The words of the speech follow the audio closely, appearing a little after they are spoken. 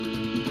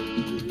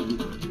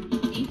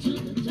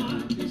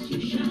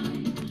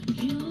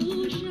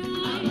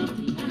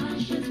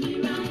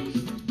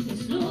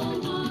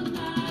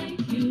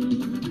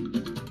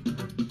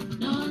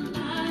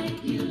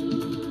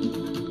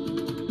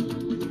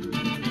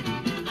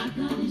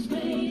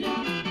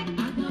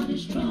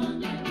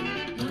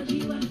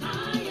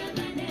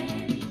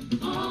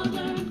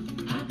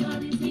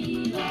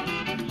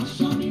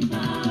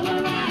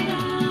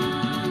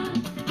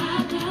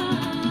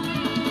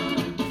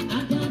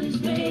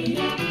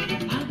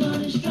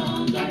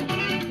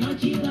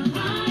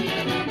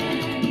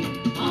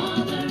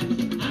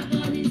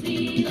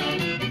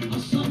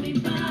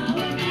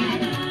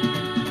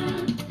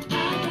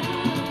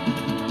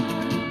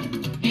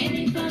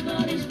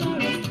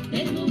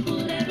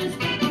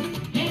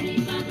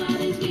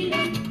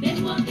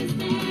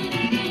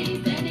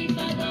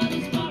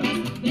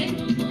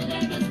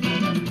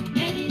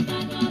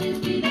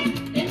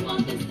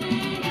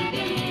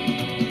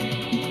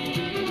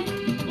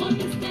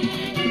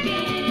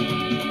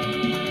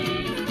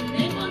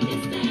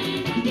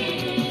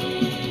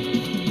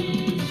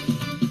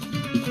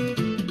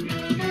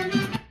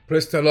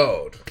Praise the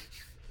Lord.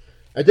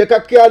 Ẹ jẹ́ ká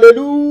kí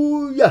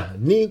hallelujah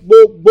ní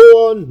gbogbo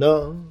ọ̀nà.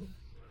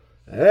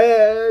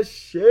 Ẹ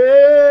ṣé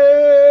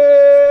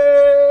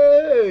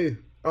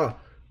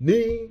ní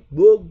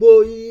gbogbo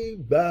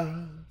ìgbà.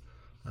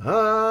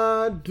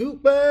 A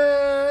dúpẹ́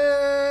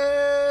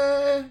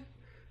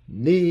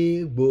ní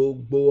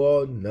gbogbo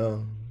ọ̀nà.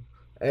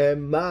 Ẹ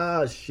má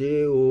ṣe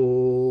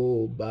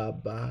o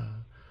bàbá.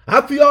 A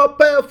fi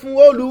ọpẹ́ fún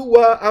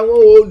Olúwa àwọn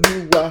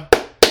olúwa.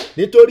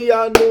 Nítorí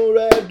àánú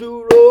rẹ̀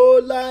dúró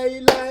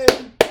láéláé.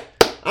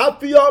 A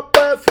fi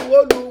ọpẹ́ fún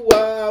Olúwa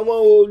àwọn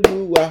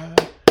olúwa.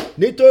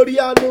 Nítorí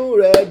àánú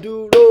rẹ̀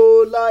dúró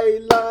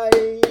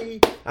láéláé.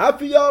 A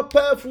fi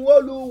ọpẹ́ fún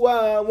Olúwa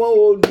àwọn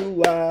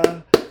olúwa.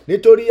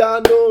 Nítorí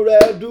àánú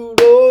rẹ̀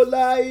dúró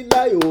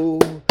láéláé o.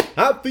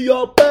 A fi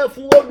ọpẹ́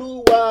fún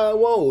Olúwa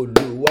àwọn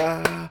olúwa.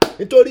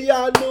 Nítorí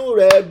àánú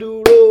rẹ̀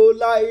dúró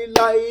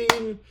láéláé.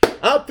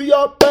 A fi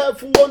ọpẹ́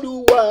fún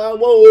Olúwa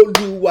àwọn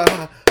olúwa.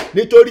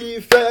 Nítorí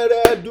ìfẹ́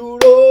rẹ̀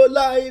dúró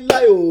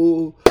láéláé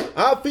o.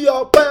 A fi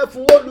ọpẹ́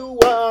fún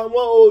Olúwa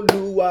àwọn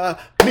olúwa.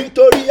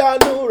 Nítorí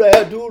àánú rẹ̀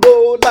dúró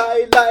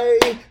láéláé.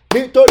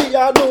 Nítorí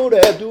àánú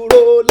rẹ̀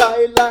dúró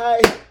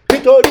láéláé.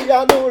 Nítorí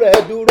àánú rẹ̀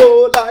dúró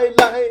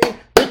láéláé.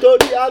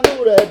 Nítorí àánú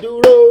rẹ̀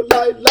dúró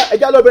láéláé. Ẹ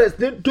já lọ bẹ̀rẹ̀ sí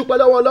ní dúpẹ́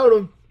lọ́wọ́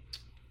Ọlọ́run.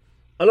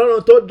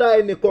 Ọlọ́run tó dá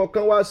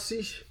ẹnìkọ̀ọ̀kan wá sí.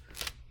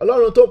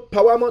 Ọlọ́run tó pa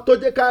wá mọ́, tó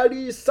jẹ́ ká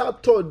rí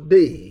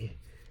Saturday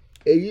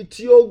èyí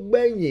tí ó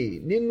gbẹ̀yìn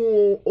nínú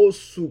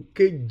oṣù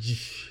kejì.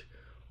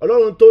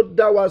 Ọlọ́run tó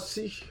dá wa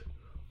sí.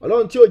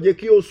 Ọlọ́run tí ò jẹ́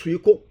kí oṣù yìí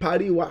kó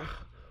parí wa.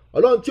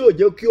 Ọlọ́run tí ò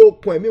jẹ́ kí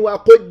okùn ẹ̀mí wa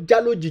kó já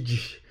lójijì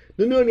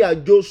nínú ìrìn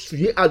àjò oṣù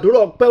yìí. Àdúrà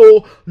ọpẹ́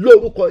o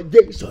lórúkọ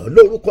Jésù,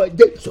 lórúkọ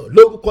Jésù,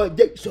 lórúkọ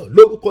Jésù,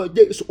 lórúkọ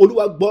Jésù.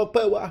 Olúwa gbọ́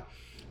ọpẹ́ wa.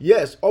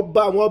 Yes,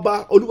 ọba àwọn ọba,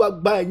 Olúwa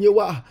gba ẹ̀yìn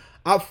wa.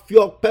 A fi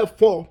ọpẹ́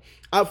fún ọ,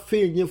 a fi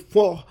ìyìn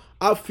fún ọ,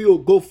 a fi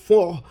ògo fún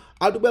ọ.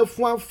 A dúpẹ́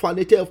fún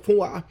àǹfààní tẹ́ fún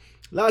wa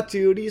láti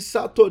rí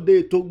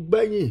Saturday tó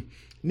gbẹ̀yìn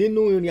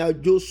nínú ìrìn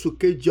àjò oṣù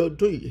kejì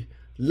ọdún yìí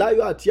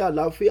láyọ̀ àti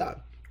àlàáfíà.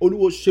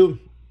 Olúwo ṣeun.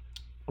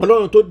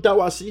 Ọlọ́run tó dá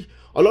wa sí,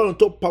 Ọlọ́run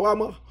tó pa wá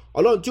mọ́,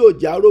 Ọlọ́run tí ò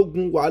jẹ́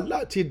arógun wàhálà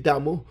àti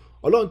ìdààmú,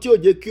 Ọlọ́run tí ò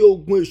jẹ́ kí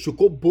ogun èṣù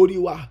kó borí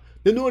wa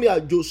nínú ìrìn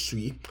àjò oṣù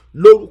yìí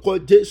lórúkọ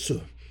Jésù.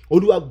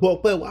 Olúwa gbọ́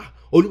ọpẹ́ wa,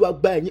 Olúwa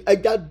gba ẹ̀yìn. Ẹ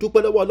já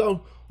dúpẹ́ lọ́wọ́ Ọlọ́run.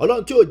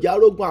 Ọlọ́run tí ò jẹ́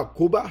arógun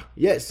àkóbá,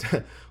 yes.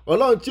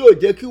 Ọlọ́run tí ò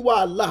jẹ́ kí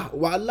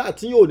wàhálà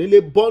tí yóò nílé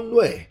bọ́nú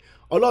ẹ̀.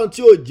 Ọlọ́run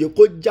tí ò jẹ́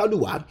kó jálù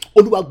wá.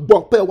 Olúwa gbọ́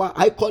ọpẹ́ wa.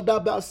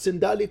 Àìkọ́dábà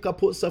sindali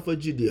kapo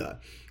safajidia.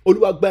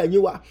 Olúwa gba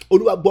ẹ̀yìn wa.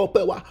 Olúwa gbọ́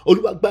ọpẹ́ wa.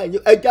 Olúwa gba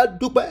ẹ̀yìn. Ẹ já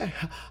dúpẹ́.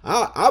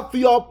 A fi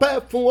ọpẹ́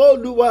fún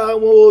Olúwa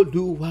àwọn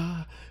olúwa.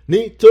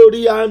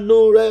 Nítorí àánú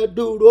rẹ̀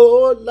dúró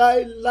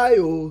láéláé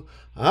o.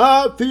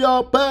 A fi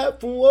ọpẹ́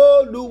fún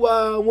Olúwa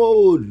àwọn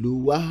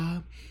olúwa.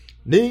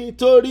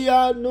 Nítorí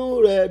àánú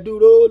rẹ̀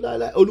dúró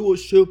láéláé. Olúwo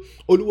ṣeun,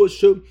 Olúwo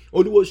ṣeun,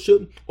 Olúwo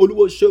ṣeun,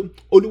 Olúwo ṣeun,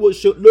 Olúwo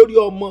ṣeun. Lórí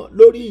ọmọ,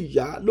 lórí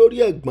ìyá, lórí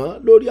ẹ̀gbọ́n,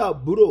 lórí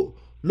àbúrò,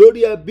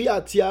 lórí ẹbí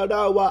àti ará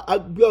wa,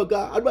 agbé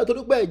ọ̀gá. Àdúrà tó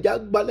dúpẹ́ ẹ̀já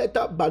gba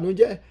lẹ́tà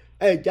bànújẹ́,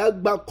 ẹ̀já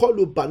gba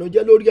kọ́ọ̀lù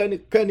bànújẹ́ lórí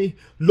ẹnikẹ́ni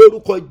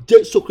lórúkọ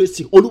Jésù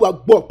Kristi. Olúwa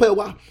gbọ́ ọpẹ́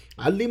wa.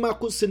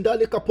 Alimaku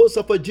sindali kapo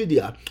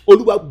safajidia.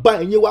 Olúwa gba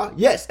ẹ̀yìn wa.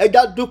 Yes,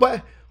 ẹ̀já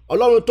dúpẹ́.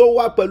 Ọlọ́run tó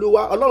wà pẹ̀lú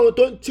wa, Ọlọ́run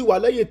tó ń tì wá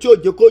lẹ́yìn tí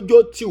òjò kójó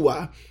tì wá.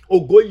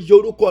 Ògo yí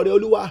orúkọ rẹ̀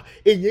Olúwa,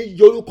 ìyìn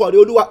yí orúkọ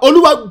rẹ̀ Olúwa.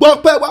 Olúwa gbọ́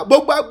ọpẹ́ wa.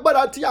 Gbogbo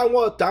agbára tí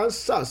àwọn ọ̀tá ń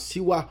sà sí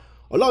wa,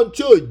 Ọlọ́run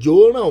tí òjò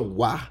ràn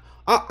wá.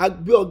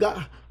 Agbé ọ̀gá,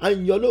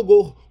 àyànlógo.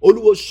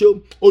 Olúwo ṣeun,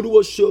 Olúwo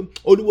ṣeun,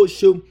 Olúwo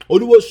ṣeun,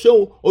 Olúwo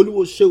ṣeun,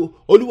 Olúwo ṣeun,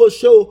 Olúwo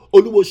ṣeun,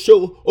 Olúwo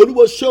ṣeun,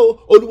 Olúwo ṣeun,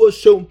 Olúwo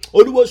ṣeun,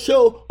 Olúwo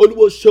ṣeun,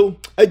 Olúwo ṣeun.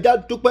 Ẹ já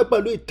dúpẹ́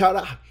pẹ̀lú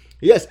ìtara.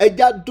 Yes, ẹ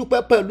já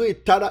dúpẹ́ pẹ̀lú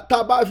ìtara. Tá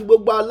a bá fi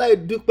gbogbo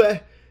aláìdúpẹ́,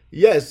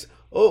 yes,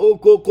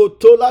 kò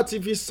tó láti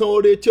fi san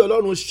oore tí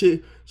Ọlọ́run ṣe.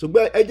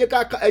 Ṣùgbọ́n ẹ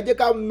jẹ́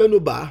ká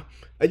mẹ́nubà.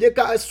 Ẹ jẹ́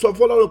ká sọ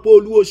fún Ọlọ́run pé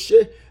Olúwo ṣe.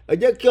 Ẹ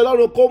jẹ́ kí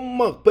Ọlọ́run kó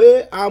mọ̀ pé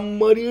a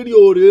mọ rírì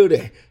oore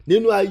rẹ̀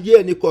nínú ayé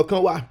ẹnì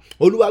kọ̀ọ̀kan wa.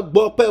 Olúwa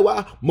gbọ́ ọpẹ́ wa.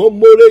 Mo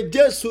mọ̀re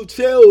Jésù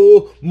ṣe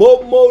o. Mo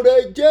mọ̀re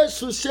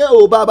Jésù ṣe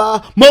o bàbá.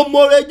 Mo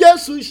mọ̀re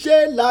Jésù ṣe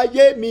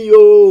láyé mi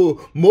o.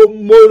 Mo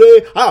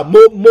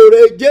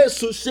mọ̀re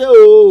Jésù ṣe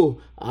o.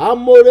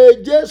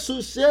 amore Jésù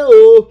ṣe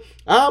o,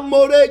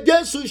 amore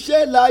Jésù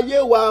ṣe láyé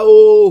wa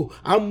o,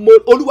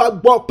 Olúwa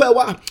gbọ́ ọpẹ́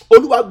wa,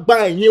 Olúwa gba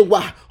ẹ̀yìn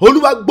wa,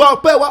 Olúwa gbọ́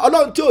ọpẹ́ wa.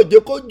 Ọlọ́run tí ò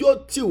jẹ́ kójú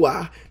tì wá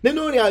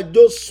nínú ìrìn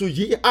àjò sùn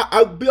yìí,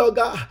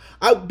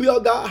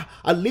 agbẹ́ọ̀gá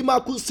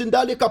alimaku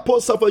sindali kapo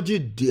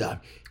sọfọjìdìá.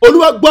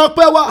 Olúwa gbọ́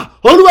ọpẹ́ wa,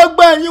 Olúwa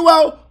gba ẹ̀yìn wa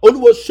o.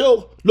 Olúwa ṣe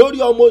o, lórí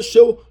ọmọ ṣe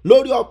o,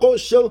 lórí ọkọ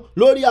ṣe o,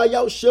 lórí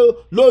aya ṣe o,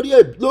 lórí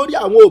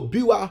àwọn òbí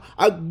wa,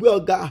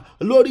 agbẹ́ọ̀gá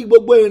lórí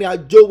gbogbo ìrìn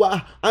àjò wa,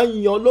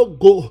 àyàn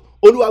lógo.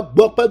 Olúwa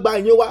gbọ́ ọpẹ́ gba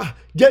ẹ̀yìn wa.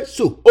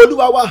 Jésù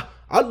Olúwa wa,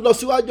 a lọ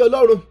síwájú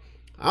Ọlọ́run,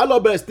 a lọ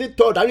bẹ̀rẹ̀ sí ní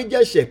tọrọ dáríjì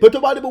ẹ̀ṣẹ̀ pé tó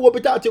bá dé gbogbo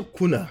ibi tá a ti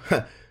kùnà,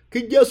 kí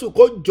Jésù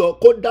kó jọ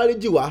kó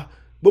dáríjì wá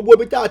gbogbo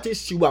ibi tá a ti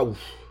ṣìwàwù.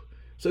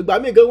 So ìgbà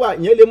míì gan wà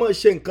ìyẹn lè mọ̀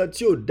ṣe nǹkan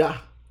tí ò dáa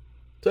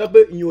tó yẹ pé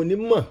ìyẹn ò ní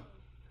mọ̀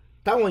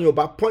táwọn èèyàn ò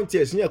bá pọ́ǹtì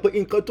ẹ̀ sí yẹn pé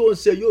nǹkan tó ń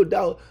ṣe yóò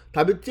dáa o,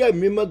 tàbí tí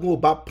ẹ̀mí mọ́gun ò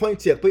bá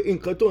pọ́ǹtì ẹ̀ pé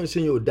nǹkan tó ń ṣe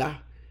yẹn ò dáa.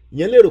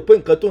 Ìyẹn lè rò pé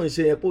nǹkan tó ń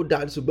ṣe yẹn kó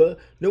dáa, ṣùgbọ́n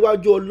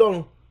níwájú Ọlọ́run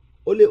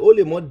ó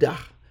lè mọ́ dáa.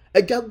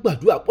 Ẹ jẹ́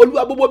gbàdúrà,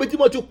 Olúwa gbogbo ibi tí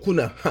mo ti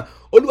kùnà,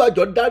 Olúwa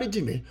jọ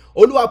dáríjì mi,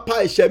 Olúwa pa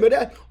ẹ̀ṣẹ̀ mi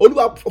rẹ́,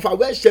 Olúwa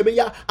fàwọ́ ẹ̀ṣẹ̀ mi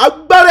ya,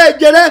 agbára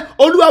ẹ̀jẹ̀ rẹ̀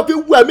Olúwa fi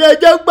wẹ̀ mí. Ẹ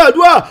jẹ́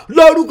gbàdúrà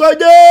lórúkọ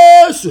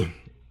Jésù.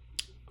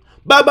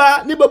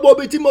 Bàbá, ní gbogbo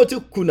ibi tí mo ti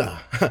kùnà,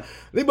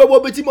 ní gbogbo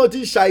ibi tí mo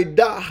ti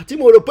ṣàìdá, tí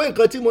mo rò pé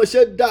nǹkan tí mo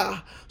ṣe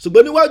dáa,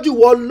 ṣùgbọ́n níwájú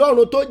ìwọ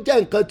Ọlọ́run tó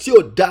jẹ́ nǹkan tí ò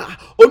dáa,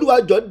 Olúwa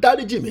jọ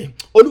dáríjì mi,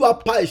 Olúwa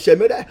pa ẹ̀ṣẹ̀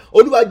mi rẹ́,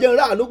 Olúwa jẹ́ n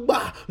rí àánú gbà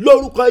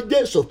lórúkọ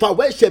Jésù.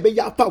 Fàwọ́ ẹ̀ṣẹ̀ mi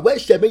ya, fàwọ́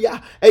ẹ̀ṣẹ̀ mi ya,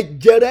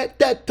 ẹ̀jẹ̀ rẹ̀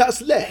tẹ́ ta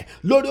sílẹ̀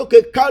lórí òkè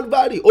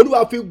Calvary,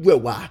 Olúwa fi wẹ̀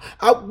wá,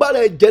 agbára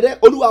ẹ̀jẹ̀ rẹ̀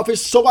Olúwa fi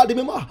sọ wá di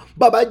mímọ́.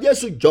 Bàbá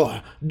Jésù jọ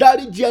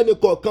dáríjì ẹnì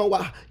kọ̀ọ̀kan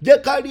wa, jẹ́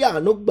ká rí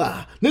àánú gbà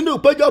nínú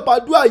ìpéjọpọ̀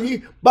àdúrà yìí.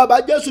 Bàbá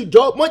Jésù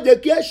jọ má jẹ́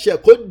kí ẹ̀ṣẹ̀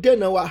kó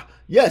dènà wa.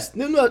 Yes,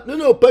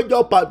 nínú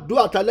ìpéjọpọ̀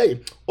àdúrà tálẹ̀ yìí,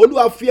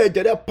 Olúwa fi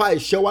ẹ̀jẹ̀ rẹ̀ pa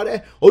ẹ̀ṣẹ̀ wa rẹ́,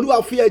 Olúwa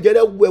fi ẹ̀jẹ̀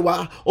rẹ̀ wẹ̀ wá,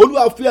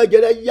 Olúwa fi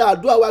ẹ̀jẹ̀ rẹ̀ ya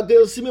àdúrà wa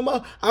gẹ́gẹ́ sí mímọ́.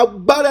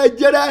 Agbára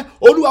ẹ̀jẹ̀ rẹ̀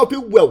Olúwa fi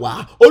wẹ̀ wá,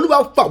 Olúwa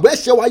fàwọ́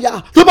ẹ̀ṣẹ̀ wa ya.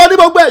 Tó bá ní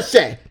gbogbo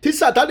ẹ̀ṣẹ̀ tí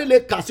Sátánì lè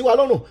kà sí wa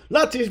lọ́rùn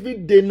láti fi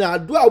dènà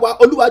àdúrà wa,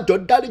 Olúwa jọ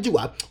dáríjì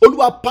wá,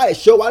 Olúwa pa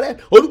ẹ̀ṣẹ̀ wa rẹ́,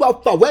 Olúwa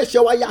fàwọ́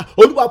ẹ̀ṣẹ̀ wa ya,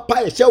 Olúwa pa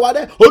ẹ̀ṣẹ̀ wa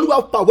rẹ́, Olúwa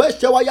fàwọ́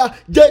ẹ̀ṣẹ̀ wa ya.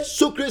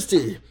 Jésù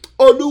Kristi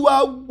Olúwa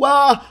wa,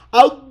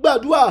 a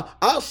gbàdúrà,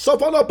 a sọ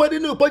fọ́nà pé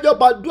nínú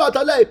ìpéjọpọ̀ àdúrà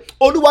tálẹ̀,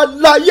 Olúwa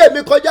la ayé mi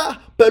kọjá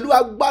pẹ̀lú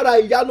agbára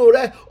ìyanu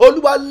rẹ̀,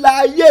 Olúwa la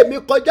ayé mi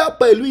kọjá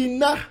pẹ̀lú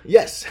iná.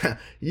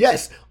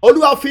 Yes,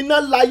 Olúwa fi iná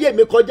la ayé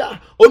mi kọjá,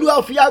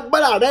 Olúwa fi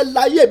agbára rẹ̀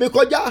la ayé mi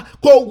kọjá,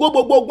 kó wó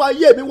gbogbo ogun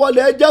ayé mi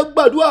wọlé. Ẹ jẹ́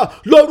gbàdúrà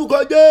lórúkọ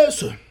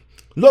Jésù,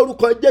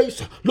 lórúkọ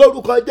Jésù,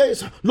 lórúkọ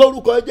Jésù,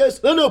 lórúkọ Jésù.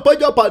 Nínú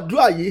ìpéjọpọ̀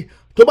àdúrà yìí,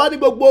 tó bá ní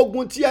gbogbo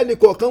ogun tí ẹnì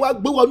kọ̀ọ̀kan wá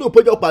gbé wọnú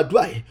ìpéjọpọ̀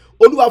àdúrà yìí,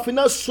 Olúwa fi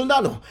iná sun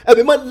dànù.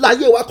 Ẹ̀mí mọ́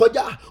láyé wa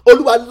kọjá,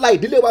 Olúwa la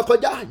ìdílé wa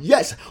kọjá.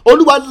 Yes,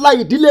 Olúwa la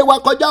ìdílé wa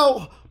kọjá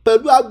o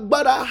pẹ̀lú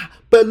agbára,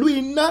 pẹ̀lú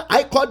iná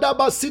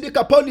àìkọ́dábà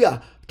sídìkà pọ́lìà.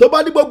 Tó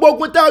bá ní gbogbo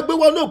ogun tí a gbé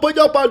wọnú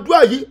ìpéjọpọ̀ àdúrà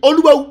yìí,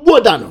 Olúwa wó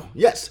dànù.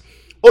 Yes,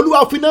 Olúwa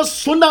fi iná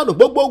sun dànù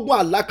gbogbo ogun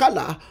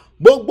àlákàlà,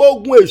 gbogbo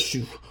ogun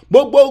èṣù,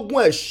 gbogbo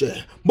ogun ẹ̀ṣẹ̀,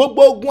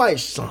 gbogbo ogun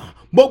àìsàn,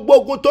 gbogbo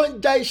ogun tó ń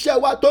ja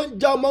iṣẹ́ wa, tó ń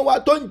ja ọmọ wa,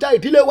 tó ń ja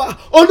ìdílé wa,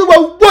 Olúwa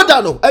wó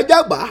dànù. Ẹ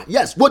jẹ́ gbà,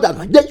 yes, wó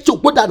dànù, Jésù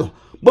wó dànù.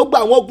 Gbogbo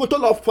àwọn ogun tó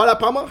lọ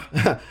farapamọ́,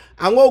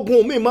 àwọn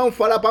ogun míì máa ń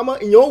farapamọ́,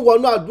 ìyẹn ó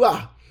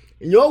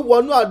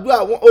wọnú àdúrà,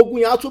 àwọn ogun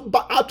yẹn á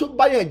tún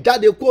bá yẹn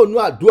jáde kúrò nú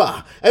àdúrà.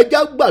 Ẹ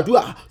jẹ́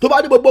gbàdúrà, tó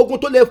bá ní gbogbo ogun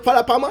tó lè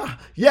farapamọ́,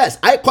 yes,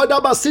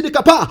 àìkọ́dábà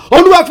sídìkápá,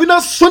 Olúwa fi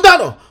iná sun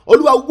dànù,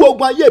 Olúwa wó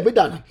ogun ayé mi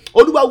dànù,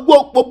 Olúwa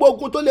wó gbogbo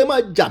ogun tó lè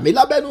máa jà mí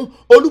lábẹ́nú,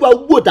 Olúwa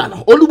wó dànù,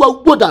 Olúwa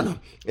wó dànù.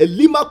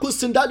 Elimaku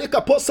sindali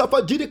kapo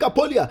safa jiri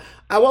kapolia,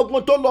 àwọn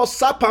ogun tó lọ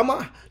sápamọ́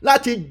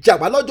láti jà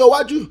wá lọ́jọ́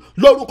iwájú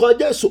lórúkọ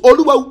Jésù,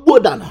 Olúwa wó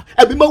dànù.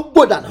 Ẹ̀mí mọ́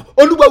wó dànù,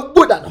 Olúwa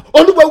wó dànù,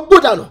 Olúwa wó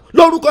dànù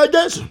lórúkọ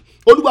Jésù.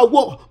 Olúwa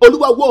wó,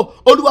 Olúwa wó,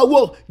 Olúwa wó.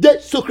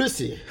 Jésù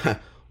Kristi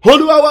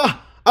Olúwa wa,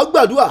 a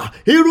gbàdúrà,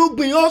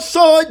 irúgbìn ó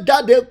sán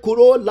jáde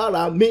kúrò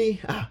lára mi,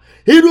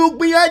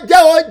 irúgbìn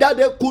ẹ̀jẹ̀ ó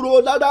jáde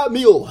kúrò lára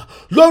mi o,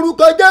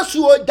 lórúkọ Jésù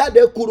ó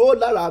jáde kúrò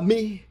lára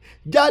mi.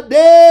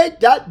 Jáde,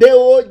 jáde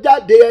o,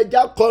 jáde,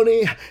 ẹja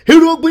kọrin.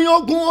 Irúgbìn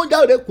ogun ó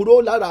jáde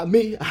kúrò lára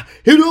mi,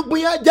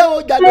 irúgbìn ẹ̀jẹ̀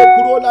ó jáde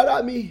kúrò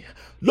lára mi,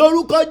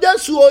 lórúkọ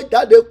Jésù ó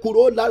jáde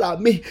kúrò lára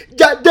mi.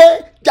 Jáde,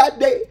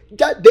 jáde,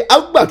 jáde. A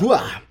gbàdúrà,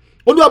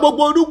 Olúwa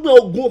gbogbo irúgbìn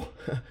ogun,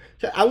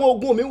 àwọn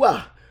ogun mi wà,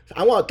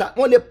 àwọn ọ̀tá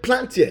wọ́n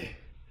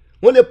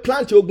lè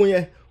plant ogun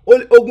yẹn,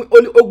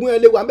 ogun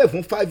yẹn lè wà ńbẹ̀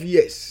fún 5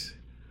 years.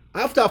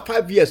 After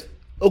 5 years,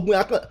 ogun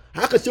yẹn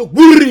a kàn ṣe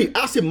wúrì,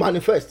 a sì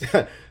manifest.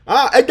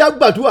 Ẹja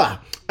gbàdúrà,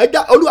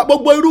 Olúwa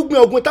gbogbo irúgbìn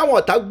ogun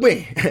táwọn ọ̀tá gbìn.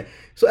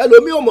 So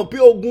ẹlòmíì ò mọ̀ pé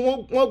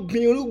ogun wọ́n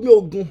gbìn irúgbìn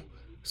ogun,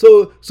 so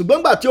ṣùgbọ́n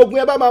nígbà tí ogun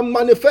yẹn bá máa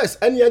manifest,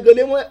 ẹni yẹn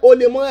gẹ́lẹ́ ó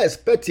lè mọ́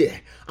expect ẹ̀.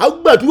 A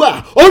gbàdúrà,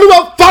 Olúwa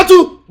fàtú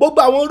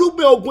gbogbo àwọn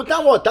irúgbìn ogun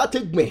táwọn ọ̀tá ti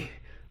gbìn,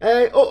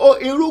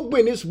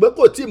 irúgbìn ni ṣùgbọ́n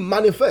kò tí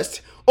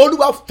manifest.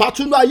 Olúwa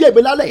fàtúnú ayé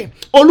mi lálẹ́,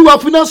 Olúwa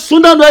fi iná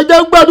sun dànù. Ẹ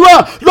jẹ́ gbàdúrà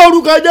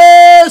lórúkọ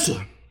Jésù.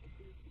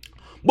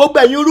 Gbogbo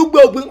ẹ̀yin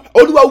irúgbìn ogun,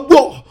 Olúwa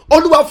wó,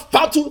 Olúwa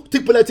fàtú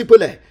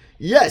tipẹ́lẹ̀.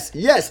 Yes,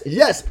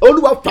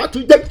 Olúwa fàtú,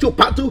 jẹ́ kí o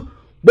fàtú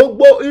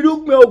gbogbo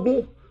irúgbìn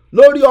ogun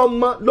lórí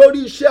ọmọ, lórí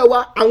iṣẹ́ wa,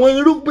 àwọn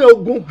irúgbìn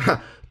ogun,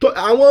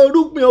 àwọn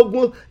irúgbìn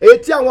ogun èyí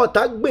tí àwọn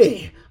ọ̀tá gbìn,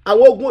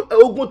 àwọn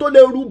ogun tó lè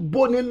rú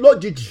bóni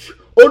lójijì,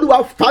 olúwa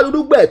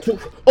farúgbìn ẹ̀tú,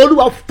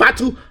 olúwa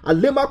fatu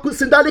àlèmákú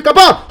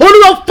síndálíkàbá,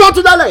 olúwa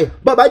fatu dálẹ̀,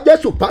 bàbá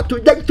jésù fatu,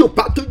 jésù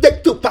fatu,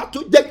 jésù fatu,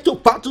 jésù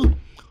fatu.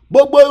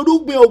 Gbogbo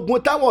irúgbìn ogun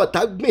táwọn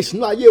ọ̀tá gbìn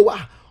sínú ayé wa,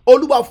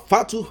 olúwa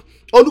fatu,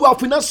 olúwa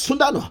finá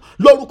súndànà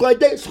lórúkọ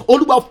jésù,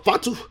 olúwa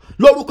fatu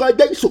lórúkọ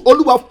jésù,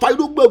 olúwa fa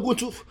irúgbìn ogun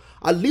tu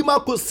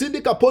àlèmákú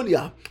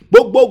síndíkàpọ́lìà.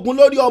 Gbogbo ogun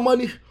lórí ọmọ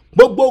ni,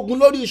 gbogbo ogun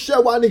lórí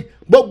iṣẹ́ wa ni,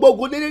 gbogbo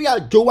ogun nírìn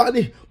àjò wa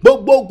ni,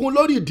 gbogbo ogun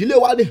lórí ìdílé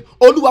wa ni,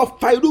 olúwa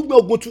fa irúgbìn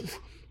ogun tu,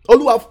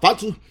 olúwa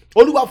fatu,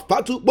 olúwa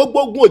fatu. Gbogbo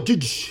ogun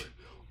òjijì,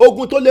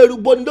 ogun tó lè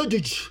rúbọ ní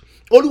lójijì,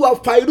 olúwa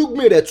fa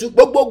irúgbìn rẹ̀ tu.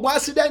 Gbogbo ogun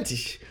ásídẹ́ǹtì,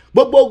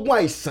 gbogbo ogun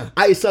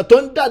àìsàn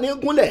tó ń dà ní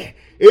gúnlẹ̀,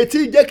 ètí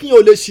jẹ́ kí yẹn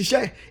ò lè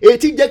ṣiṣẹ́,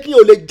 ètí jẹ́ kí yẹn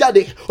ò lè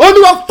jáde,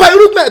 olúwa fa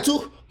irúgbìn ẹ̀ tu,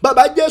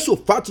 bàbá jésù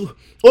fatu,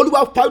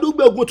 olúwa fa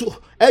irúgbìn ogun tu.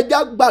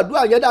 Ẹja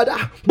gbàdúrà yẹn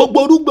dáadáa. Gbogbo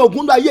irúgbìn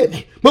ogun nínú ayé mi,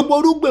 gbogbo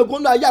irúgbìn ogun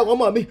nínú ayé àwọn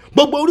ọmọ mi,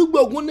 gbogbo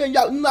irúgbìn ogun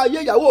nínú ayé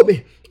ìyàwó mi,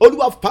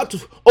 olúwa fatu,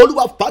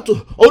 olúwa fatu,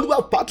 olúwa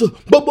fatu.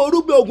 Gbogbo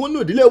irúgbìn ogun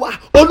nínú ìdílé wa,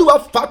 olúwa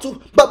fatu,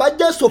 bàbá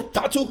jésù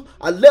fatu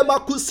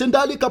àlèmákú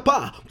síndálíkàpá.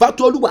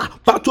 Fatu olúwa,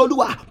 fatu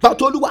olúwa,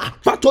 fatu olúwa,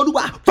 fatu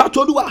olúwa, fatu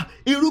olúwa.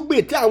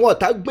 Irúgbìn tí àwọn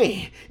ọ̀tá gbìn,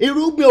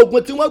 irúgbìn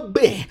ogun tí wọ́n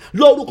gbìn,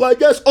 lórúkọ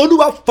jésù,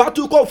 olúwa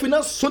fatu kó finá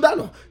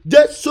súndànù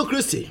jésù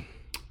kristi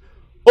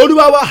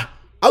olúwa wa.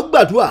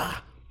 Àgbàdúrà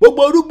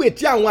gbogbo irúgbìn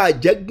tí àwọn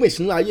àjẹ́ gbìn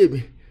sínú ayé mi.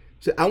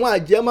 Àwọn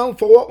àjẹ́ máa ń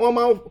fọwọ́,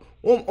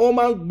 wọ́n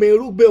máa ń gbin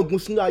irúgbìn ogun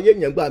sínú ayé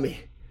yẹn gbà mí.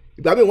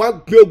 Ìgbà míì wọ́n á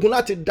gbin ogun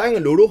láti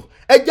dáyàn lóró.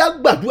 Ẹja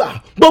gbàdúrà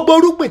gbogbo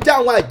irúgbìn tí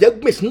àwọn àjẹ́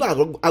gbìn sínú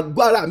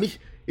àgọ́ ara mi,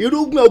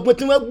 irúgbìn ogun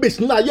tí wọ́n gbìn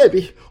sínú ayé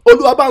mi,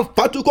 olúwa bá ń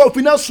fatu kó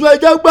finá sun.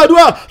 Ẹja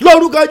gbàdúrà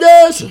lórúkọ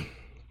jésù.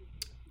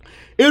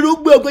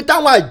 Irúgbìn ogun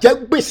táwọn àjẹ́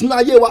gbìn sínú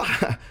ayé wa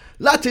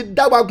láti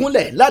dá wa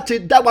gúnlẹ̀, láti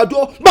dá wa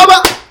dúró, bàbá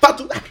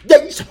fatu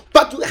jẹ́yìí,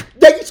 fatu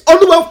jẹ́yìí,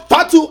 olúwa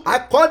fatu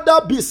àkọ́dá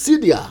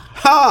bìsídìà,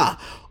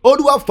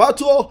 olúwa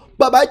fatu,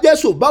 bàbá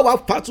jésù bá wa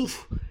fatu.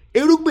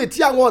 Irúgbìn tí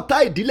àwọn ọ̀tá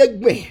ìdílé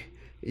gbìn,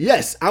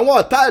 yes, àwọn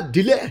ọ̀tá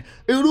ìdílé,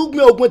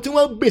 irúgbìn ogun tí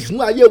wọ́n gbìn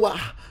sínú ayé wa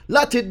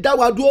láti dá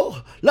wa dúró,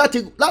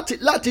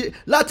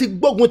 láti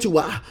gbógun ti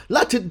wa,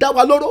 láti dá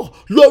wa lóró,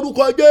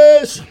 lórúkọ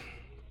jésù,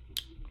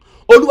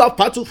 olúwa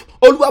fatu,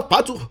 olúwa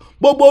fatu.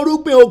 Gbogbo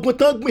irúgbìn ogun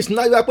tán gbìn sínú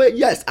ayé wa pé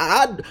yes,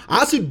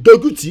 a sì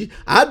dojútì,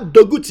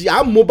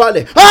 a mú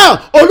balẹ̀,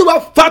 olúwa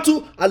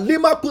fatu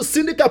àlèmákú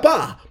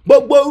síndíkàpá.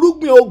 Gbogbo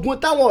irúgbìn ogun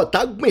táwọn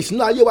ọ̀tá gbìn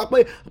sínú ayé wa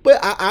pé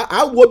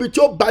a wo ibi tí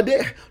ó bàdé,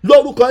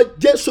 lórúkọ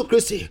jésù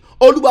kristi,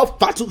 olúwa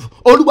fatu,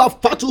 olúwa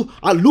fatu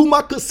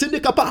àlùmákú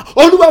síndíkàpá.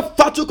 Olúwa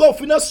fatu kó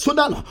finá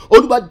súndànù,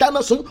 olúwa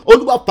dáná sun,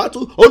 olúwa fatu,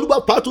 olúwa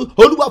fatu,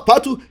 olúwa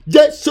fatu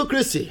jésù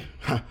kristi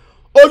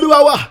olúwa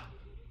wa.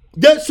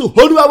 Jésù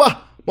olúwa wa.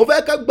 Mo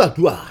fẹ́ ká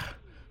gbàdúrà,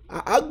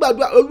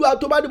 àgbàdúrà olúwa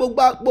tó bá ní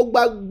gbogbo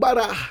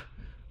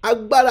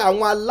agbára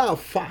àwọn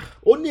aláàfáà.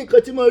 Ó ní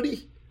nǹkan tí mo rí,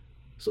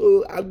 so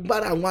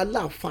agbára àwọn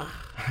aláàfáà,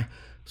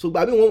 so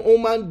gbà mí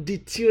wọ́n máa ń di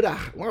tírà,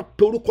 wọ́n á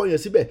pe orúkọ yẹn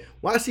síbẹ̀,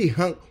 wọ́n á sì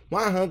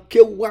wọ́n á han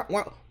kéwú,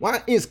 wọ́n á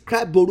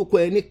inscribe orúkọ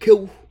yẹn ní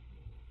kéwú,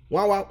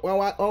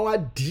 wọ́n á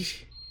dì í,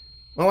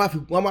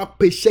 wọ́n á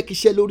pe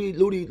iṣẹ́kíṣẹ́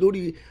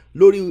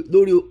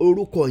lórí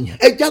orúkọ yẹn.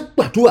 Ẹja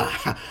gbàdúrà,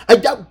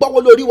 ẹja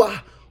gbọ́wọ́ lórí wa.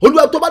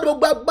 Olúwa tó bá ní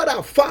gbogbo agbára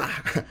àfà,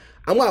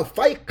 àwọn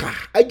àfà ìkà,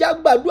 ẹja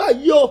gbàdúrà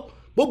yìí o.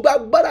 Gbogbo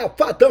agbára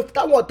àfà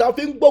táwọn ọ̀tá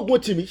fi ń gbógun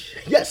tì mí,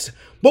 yes,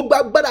 gbogbo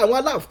agbára àwọn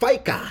aláàfà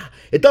ìkà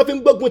ìtàn fi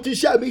ń gbógun ti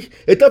iṣẹ́ mi,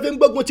 ìtàn fi ń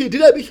gbógun ti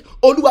ìdílé mi,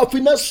 olúwa fi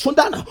iná sun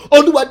dànù,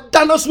 olúwa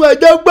dáná sun.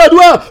 Ẹja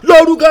gbàdúrà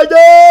lórúkọ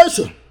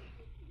jésù,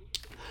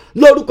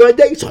 lórúkọ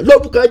jésù,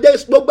 lórúkọ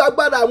jésù. Gbogbo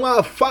agbára àwọn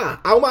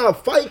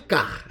àfà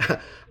ìkà,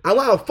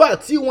 àwọn àfà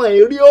tí wọ́n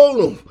ń rí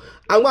oòrùn,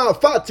 àwọn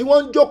àfáà tí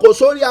wọ́n ń jókòó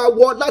sórí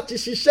awọ láti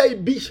ṣiṣẹ́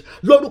ibi,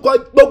 lórúkọ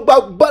gbogbo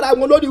agbára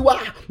wọn lórí wa,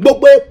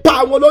 gbogbo ipá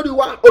wọn lórí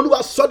wa, olúwa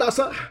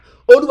sọdásán,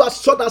 olúwa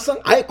sọdásán,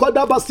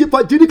 àìkọ́dábà sífà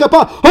jíríkàpá,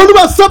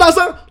 olúwa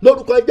sọdásán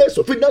lórúkọ jésù,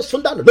 fìdá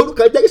sún dànù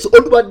lórúkọ jésù,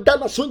 olúwa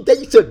dáná sún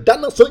jésù,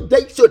 dáná sún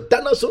jésù,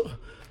 dáná sún.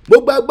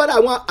 Gbogbo agbára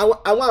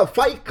àwọn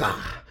àfáà ìkà,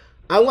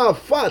 àwọn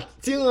àfáà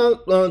tí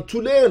wọ́n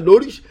tulẹ̀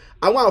lórí,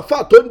 àwọn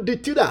àfáà tó ń di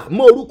tírà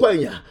mọ́ orúkọ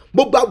èèyàn,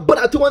 gbogbo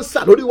agbára tí wọ́n ń sà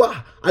lórí wa,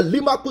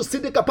 àlèmákú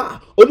síndíkàpá,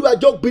 olúwa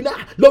jọ gbiná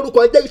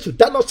lórúkọ jésù,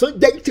 dáná sun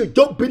jésù,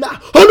 jọ gbiná,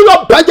 olúwa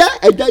bàjẹ́,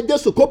 ẹ̀jẹ̀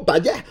jésù kó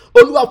bàjẹ́,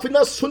 olúwa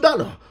finá sun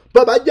dànù,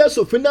 bàbá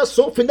jésù finá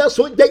sun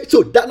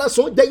jésù, dáná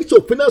sun jésù,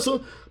 finá sun.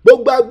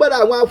 Gbogbo agbára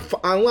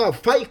àwọn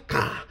àfáà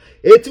ìkà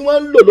èyí tí wọ́n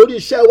ń lò lórí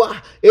iṣẹ́ wa,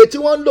 èyí tí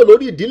wọ́n ń lò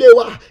lórí ìdílé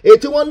wa, èyí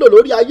tí wọ́n ń lò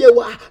lórí ayé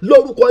wa,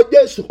 lórúkọ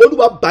jésù,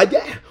 olúwa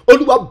bàjẹ́,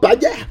 olúwa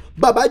bàjẹ́,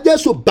 bàbá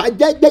jésù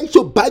bàjẹ́,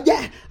 jésù bàjẹ́,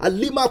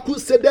 àlèmákú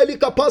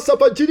síndíkàpá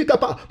sọfọ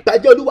jíríkàpá,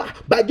 bàjẹ́ olúwa,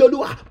 bàjẹ́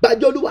olúwa,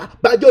 bàjẹ́ olúwa,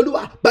 bàjẹ́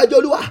olúwa, bàjẹ́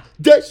olúwa,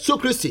 jésù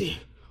kristi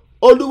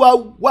olúwa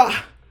wa.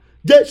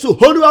 Jésù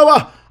olúwa wa.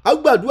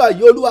 Àgbàdúrà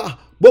yìí olúwa,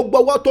 gbogbo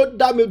ọwọ́ tó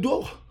dá mi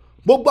dúró,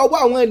 gbogbo ọwọ́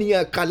àwọn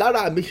ènìyàn kà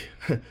lára mi,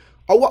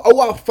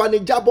 ọwọ́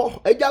àfanijábọ̀,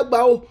 ẹja gba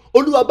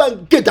olúwa bá ń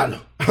gé dànù,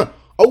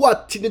 ọwọ́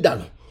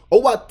àtinidànù,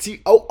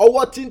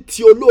 ọwọ́ tí ń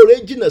ti olóore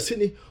jìnnà sí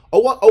ni,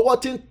 ọwọ́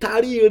tí ń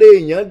tarí ire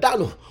èèyàn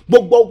dànù,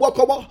 gbogbo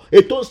ọwọ́kọ́wọ́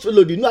ètò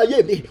ìṣòlòdì inú ayé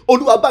mi,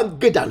 olúwa bá ń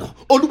gé dànù,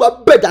 olúwa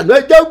bẹ̀ dànù.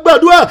 ẹ jẹ́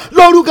gbàdúrà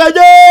lórúkọ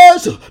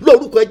Jésù,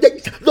 lórúkọ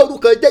Jésù,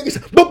 lórúkọ Jésù.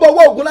 Gbogbo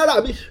ọwọ́ ogun lára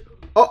mi,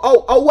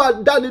 ọwọ́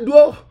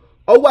adánidúró,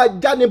 ọwọ́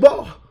ajánibọ́,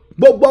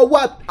 gbogbo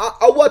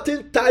ọwọ́ tí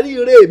ń tarí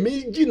ire mi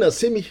jìnnà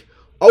sí mi,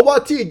 ọwọ́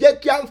tí ì jẹ́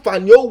kí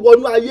àǹfààní ó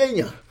wọnú ayé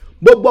èèyàn,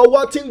 gbogbo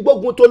ọwọ́ tí ń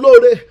gbógun tó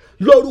lóore,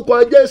 lórúkọ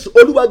Jésù,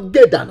 olúwa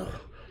gé dànù.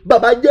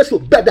 Bàbá Jésù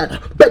bẹ̀ dànù,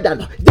 bẹ̀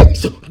dànù,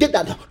 Jésù gé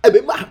dànù, ẹ̀mí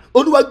má,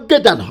 olúwa gé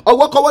dànù.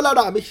 ọwọ́kọ́wọ́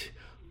lára mi,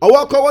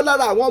 ọwọ́kọ́wọ́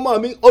lára àwọn ọmọ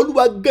mi,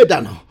 olúwa gé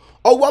dànù.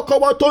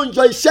 ọwọ́kọ́wọ́ tó ń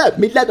yọ iṣẹ́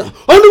mi lẹ́nu,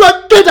 olúwa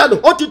gé dànù.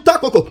 ó ti tó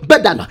àkókò, bẹ̀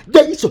dànù,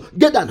 Jésù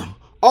gé dànù.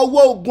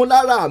 ọwọ́ ogun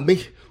lára mi,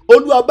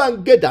 olúwa bá ń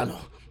gé dànù.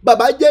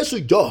 Bàbá Jésù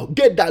jọ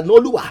gé dànù,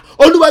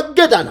 olúwa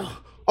gé dànù.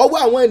 ọwọ́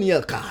àwọn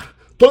ènìyàn kà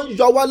tó ń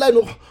yọ wá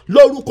lẹ́nu,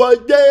 lórúkọ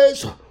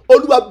Jésù,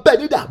 olúwa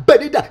bẹ̀nídà,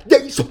 bẹ̀nídà,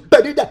 Jésù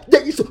bẹ̀nídà,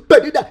 Jésù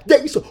bẹ̀nídà,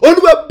 Jésù,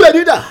 olúwa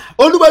bẹ̀nídà,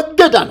 olúwa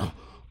gé dànù.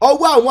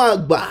 ọwọ́ àwọn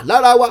àgbà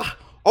lára wa,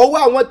 ọwọ́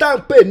àwọn tá à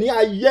ń pè ní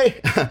ayé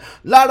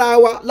lára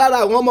wa, lára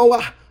àwọn ọmọ wa,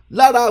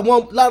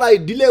 lára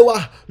ìdílé wa,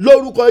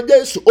 lórúkọ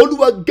Jésù,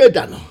 olúwa gé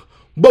dànù.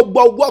 gbogbo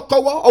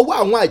ọwọ́kọ́wọ́, ọwọ́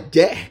àwọn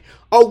àjẹ́,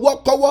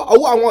 ọwọ́kọ́wọ́,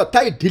 ọwọ́ àwọn ọ̀tá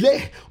ìdílé,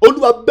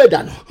 olúwa bẹ̀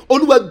dànù,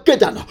 olúwa gé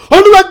dànù,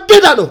 olúwa gé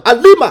dànù.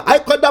 Alima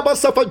àìkọ́dábọ̀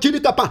sọ́fọ̀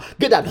jíríkàpá,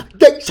 gé dànù,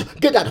 Jésù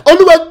gé dànù,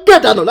 olúwa gé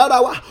dànù lára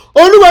wa,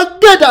 olúwa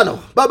gé dànù.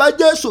 Bàbá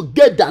Jésù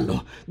gé dànù,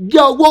 gé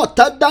ọwọ́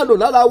ọ̀tá dànù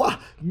lára wa,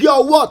 gé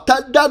ọwọ́ ọ̀tá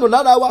dànù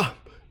lára wa.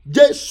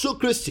 Jésù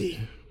Kristi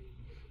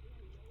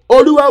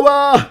olúwa wa,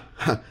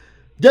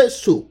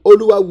 Jésù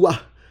olúwa wa.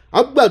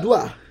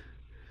 Agbàdúrà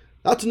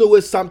láti inú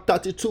ìwé Psalm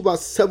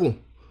 32:7.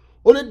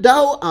 Only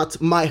thou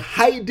art my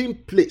hiding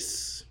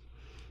place.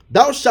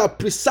 Thou shalt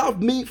preserve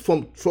me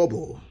from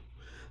trouble.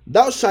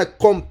 Thou shalt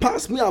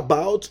compass me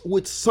about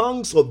with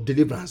songs of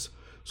deliverance.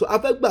 So a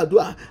fẹ́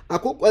gbàdúrà,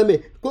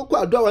 kókó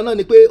àdúrà wa náà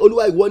ni pé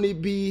olúwa ìwọ ni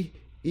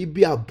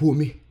ibi ààbò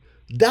mi.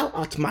 Thou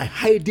art my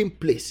hiding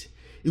place.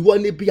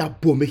 Ìwọ ni ibi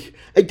ààbò mi.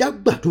 Ẹja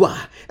gbàdúrà,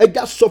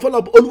 ẹja sọ fún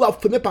olúwa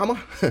fi mí pamọ́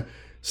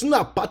sínú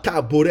àpáta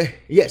ààbò rẹ.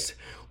 Yes.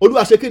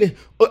 Olúwa ṣe kíni,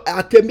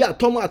 àtẹ̀mí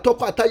àtọmọ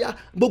àtọkọ àtaya,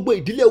 gbogbo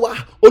ìdílé wa,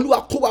 olúwa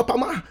kó wa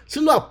pamọ́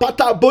sínú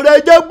àpáta ààbò rẹ.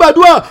 Ẹ jẹ́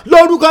gbàdúrà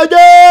lórúkọ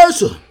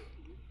Jésù.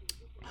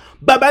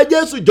 Bàbá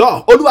Jésù jọ,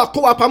 olúwa kó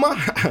wa pamọ́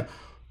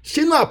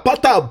sínú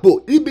àpáta ààbò,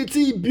 níbi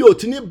tí ibi ò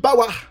ti ní bá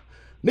wa,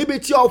 níbi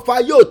tí ọfà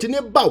yóò ti ní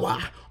bá wa,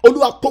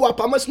 olúwa kó wa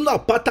pamọ́ sínú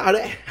àpáta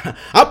rẹ.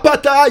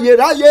 Àpáta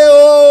ayérayé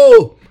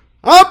o,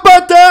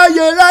 àpáta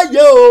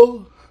ayérayé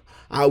o,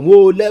 àwọn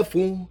olè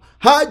fún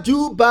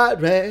àjùbà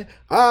rẹ̀,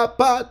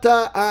 àpáta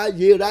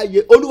ayérayé,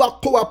 olúwa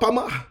kó wa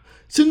pamọ́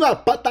sínú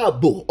àpáta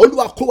ààbò,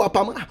 olúwa kó wa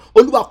pamọ́,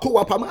 olúwa kó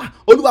wa pamọ́,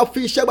 olúwa fi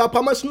iṣẹ́ wa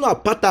pamọ́ sínú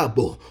àpáta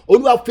ààbò,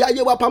 olúwa fi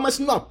ayé wa pamọ́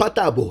sínú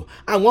àpáta ààbò,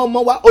 àwọn ọmọ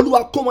wa, olúwa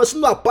kó wọn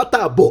sínú àpáta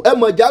ààbò. Ẹ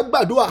mọ̀já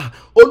gbàdúrà,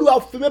 olúwa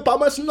fi mí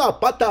pamọ́ sínú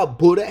àpáta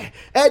ààbò rẹ.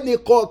 Ẹnì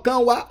kọ̀ọ̀kan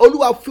wa,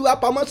 olúwa fi wa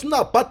pamọ́ sínú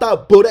àpáta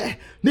ààbò rẹ,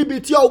 níbi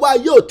tí ọwọ́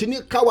ayé ò ti ní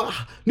ká wa,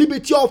 níbi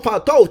tí ọfà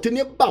àtọ́ ò ti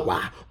ní bà wá,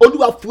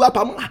 olúwa fi wa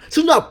pamọ́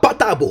sínú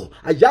àpáta ààbò.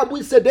 Àyàbú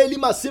ìṣẹ̀dẹ̀ ilé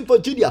máa sínfọ̀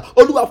jùdíà,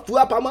 olúwa fi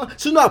wa pamọ́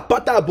sínú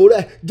àpáta ààbò rẹ.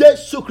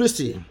 Jésù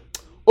Kristi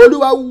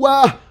olúwa wa.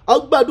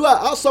 Agbàdúrà,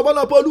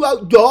 asọ̀bọ́nà pé olúwa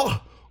jọ,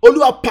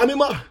 olúwa pa mí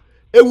mọ́,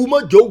 ewu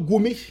mọ́jọ́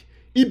gún mi,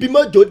 ibi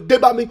mọ́jọ́ dé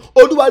bá mi,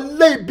 olúwa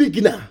lé ibi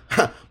jìnnà,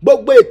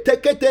 gbogbo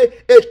ètekéte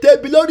ète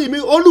ibi lórí mi,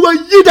 olúwa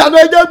yí dànù.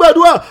 Ẹ jẹ́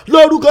gbàdúrà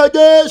lórúkọ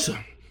Jésù,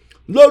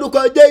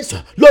 lórúkọ Jésù,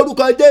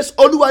 lórúkọ Jésù,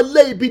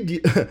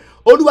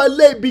 olúwa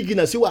lé ibi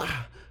jìnnà sí wa,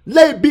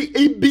 lé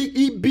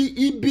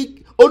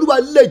ibi, olúwa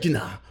lé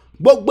jìnnà,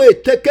 gbogbo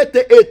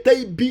ètekéte ète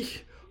ibi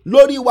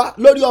lórí wa,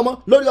 lórí ọmọ,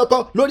 lórí ọkọ,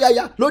 lórí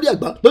aya, lórí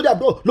ẹ̀gbọ́n, lórí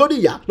àbúrò, lórí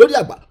ìyá, lórí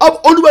àgbà,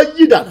 olúwa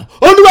yí dànù,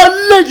 olúwa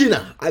lé jìnnà.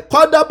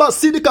 àìkọ́dábà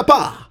sídìkápá,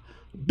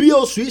 bí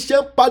oṣù yìí ṣe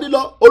ń parí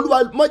lọ, olúwa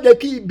má jẹ́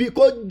kí ibi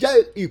kó jẹ́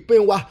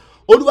ìpín wa,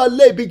 olúwa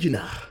lé ibi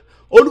jìnnà,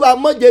 olúwa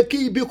má jẹ́ kí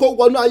ibi kó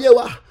wọnú ayé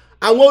wa.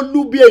 Àwọn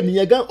olubi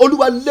ènìyàn gan,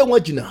 olúwa lé wọn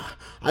jìnnà.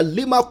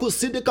 Alimaku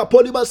sídìkà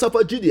pọ́límà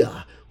sàfàjìdìà,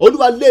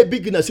 olúwa lé ibi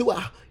jìnnà sí wa,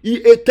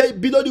 ète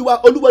ibi lórí wa,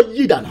 olúwa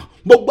yí dànù,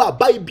 gbogbo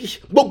àbá ibi,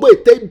 gbogbo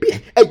ète ibi,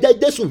 ẹ̀jẹ̀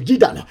Jésù yí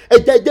dànù,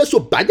 ẹ̀jẹ̀ Jésù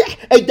bàjẹ́,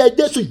 ẹ̀jẹ̀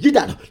Jésù yí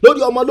dànù,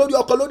 lórí ọmọ, lórí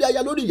ọkọ, lórí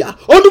aya, lórí ìyá,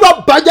 olúwa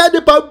bàjẹ́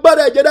nípa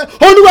agbára ẹ̀jẹ̀ rẹ̀,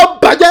 olúwa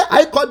bàjẹ́.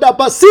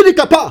 àìkọ́dàbà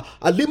síndìkàpà,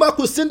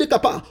 àlímákù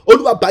síndìkàpà,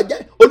 olúwa bàjẹ́,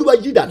 olúwa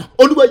yí dànù,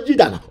 olúwa yí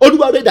dànù,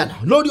 olúwa rẹ̀ dànù,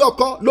 lórí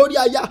ọkọ, lórí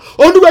aya,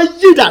 olúwa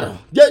yí dànù.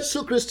 Jésù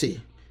Kristi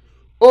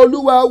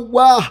olúwa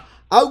wa.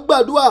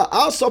 Agbàdúrà,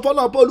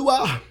 àsọfọ́nà pé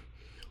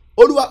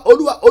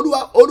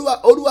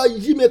olúwa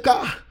yí mi ká,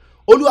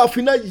 olúwa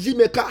finá yí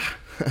mi ká,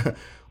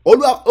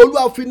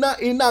 olúwa finá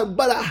iná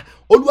agbára,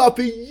 olúwa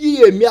fi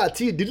yí èmi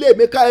àti ìdílé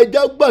mi ká. Ẹ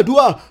jẹ́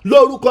gbàdúrà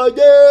lórúkọ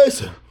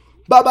Jésù.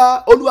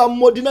 Bàbá, olúwa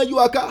mọ̀dínà yí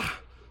wa ká,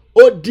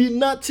 ó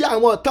dínà tí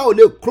àwọn ọ̀tá ò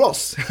lè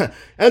cross.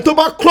 Ẹni tó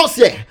bá cross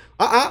yẹ,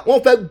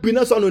 wọ́n fẹ́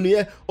gbiná sọnù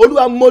nìyẹn.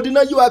 Olúwa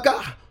mọ̀dínà yí wa ká,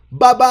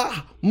 bàbá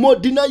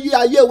mọ̀dínà yí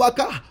ayé wa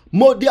ká,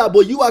 mọ̀dí àbò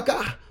yí wa ká,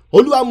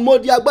 olúwa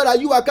mọ̀dí agbára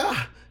yí wa ká,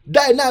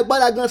 dá iná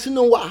agbára gan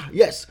sínú wa.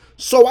 Yes,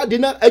 sọ wá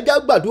dínà. Ẹ jẹ́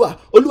gbàdúrà,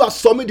 olúwa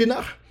sọ mí dínà,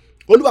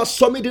 olúwa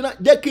sọ mí dínà,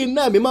 jẹ́ kí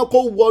iná mi máa kó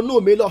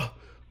wọnú mi lọ,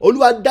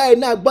 Olúwa dá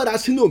iná agbára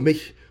sínú mi,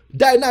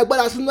 dá iná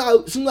agbára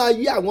sínú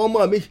ayé àwọn ọmọ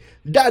mi,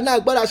 dá iná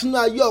agbára sínú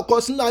ayé ọkọ,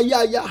 sínú ayé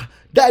aya,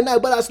 dá iná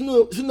agbára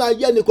sínú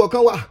ayé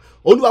ẹnìkọ̀ọ̀kan wa.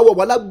 Olúwa wọ̀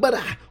wá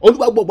lágbára,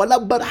 Olúwa wọ̀ wá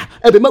lágbára,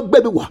 ẹ̀mí mọ́ gbé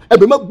mi wọ̀,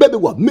 ẹ̀mí mọ́ gbé mi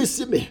wọ̀, mí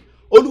sí mi.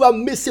 Olúwa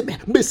mí sí mi,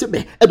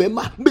 ẹ̀mí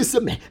mọ́ mí sí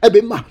mi, ẹ̀mí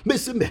mọ́ mí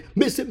sí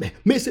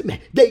mi,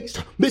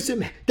 Jésù mí sí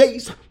mi,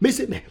 Jésù mí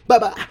sí mi,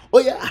 bàbá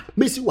óyá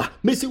mí sí wa,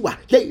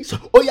 Jésù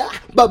óyá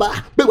bàbá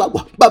gbé wa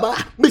wọ̀, bàbá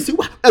mí sí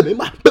wa, ẹ̀mí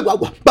mọ́ gbé wa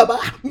wọ̀, bàbá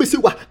mí sí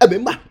wa, ẹ̀mí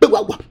mọ́ gbé wa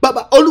wọ̀,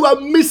 bàbá Olúwa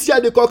mí sí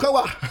ẹnìkọ̀ọ̀kan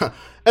wa,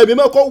 ẹ̀mí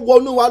mọ́ kó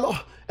wọnú wa lọ,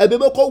 ẹ̀mí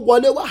mọ́ kó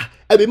wọlé wa,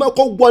 ẹ̀mí mọ́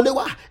kó wọlé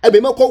wa, ẹ̀mí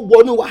mọ́ kó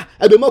wọnú wa,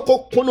 ẹ̀mí mọ́ kó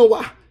kúnnú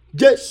wa.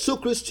 Jésù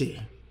Kristi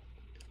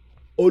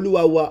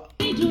Olúwa wa.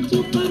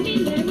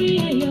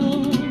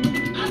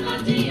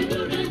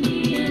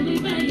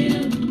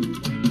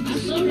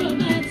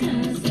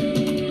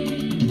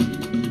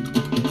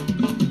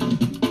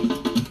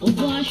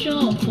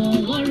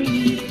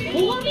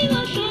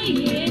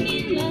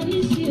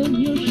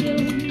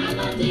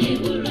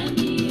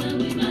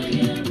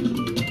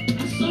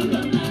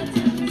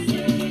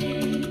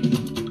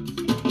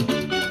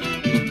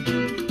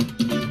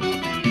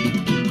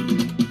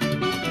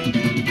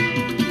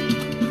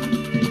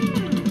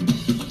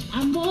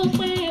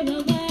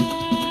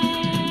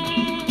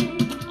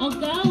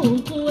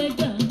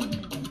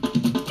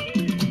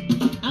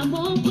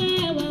 I'm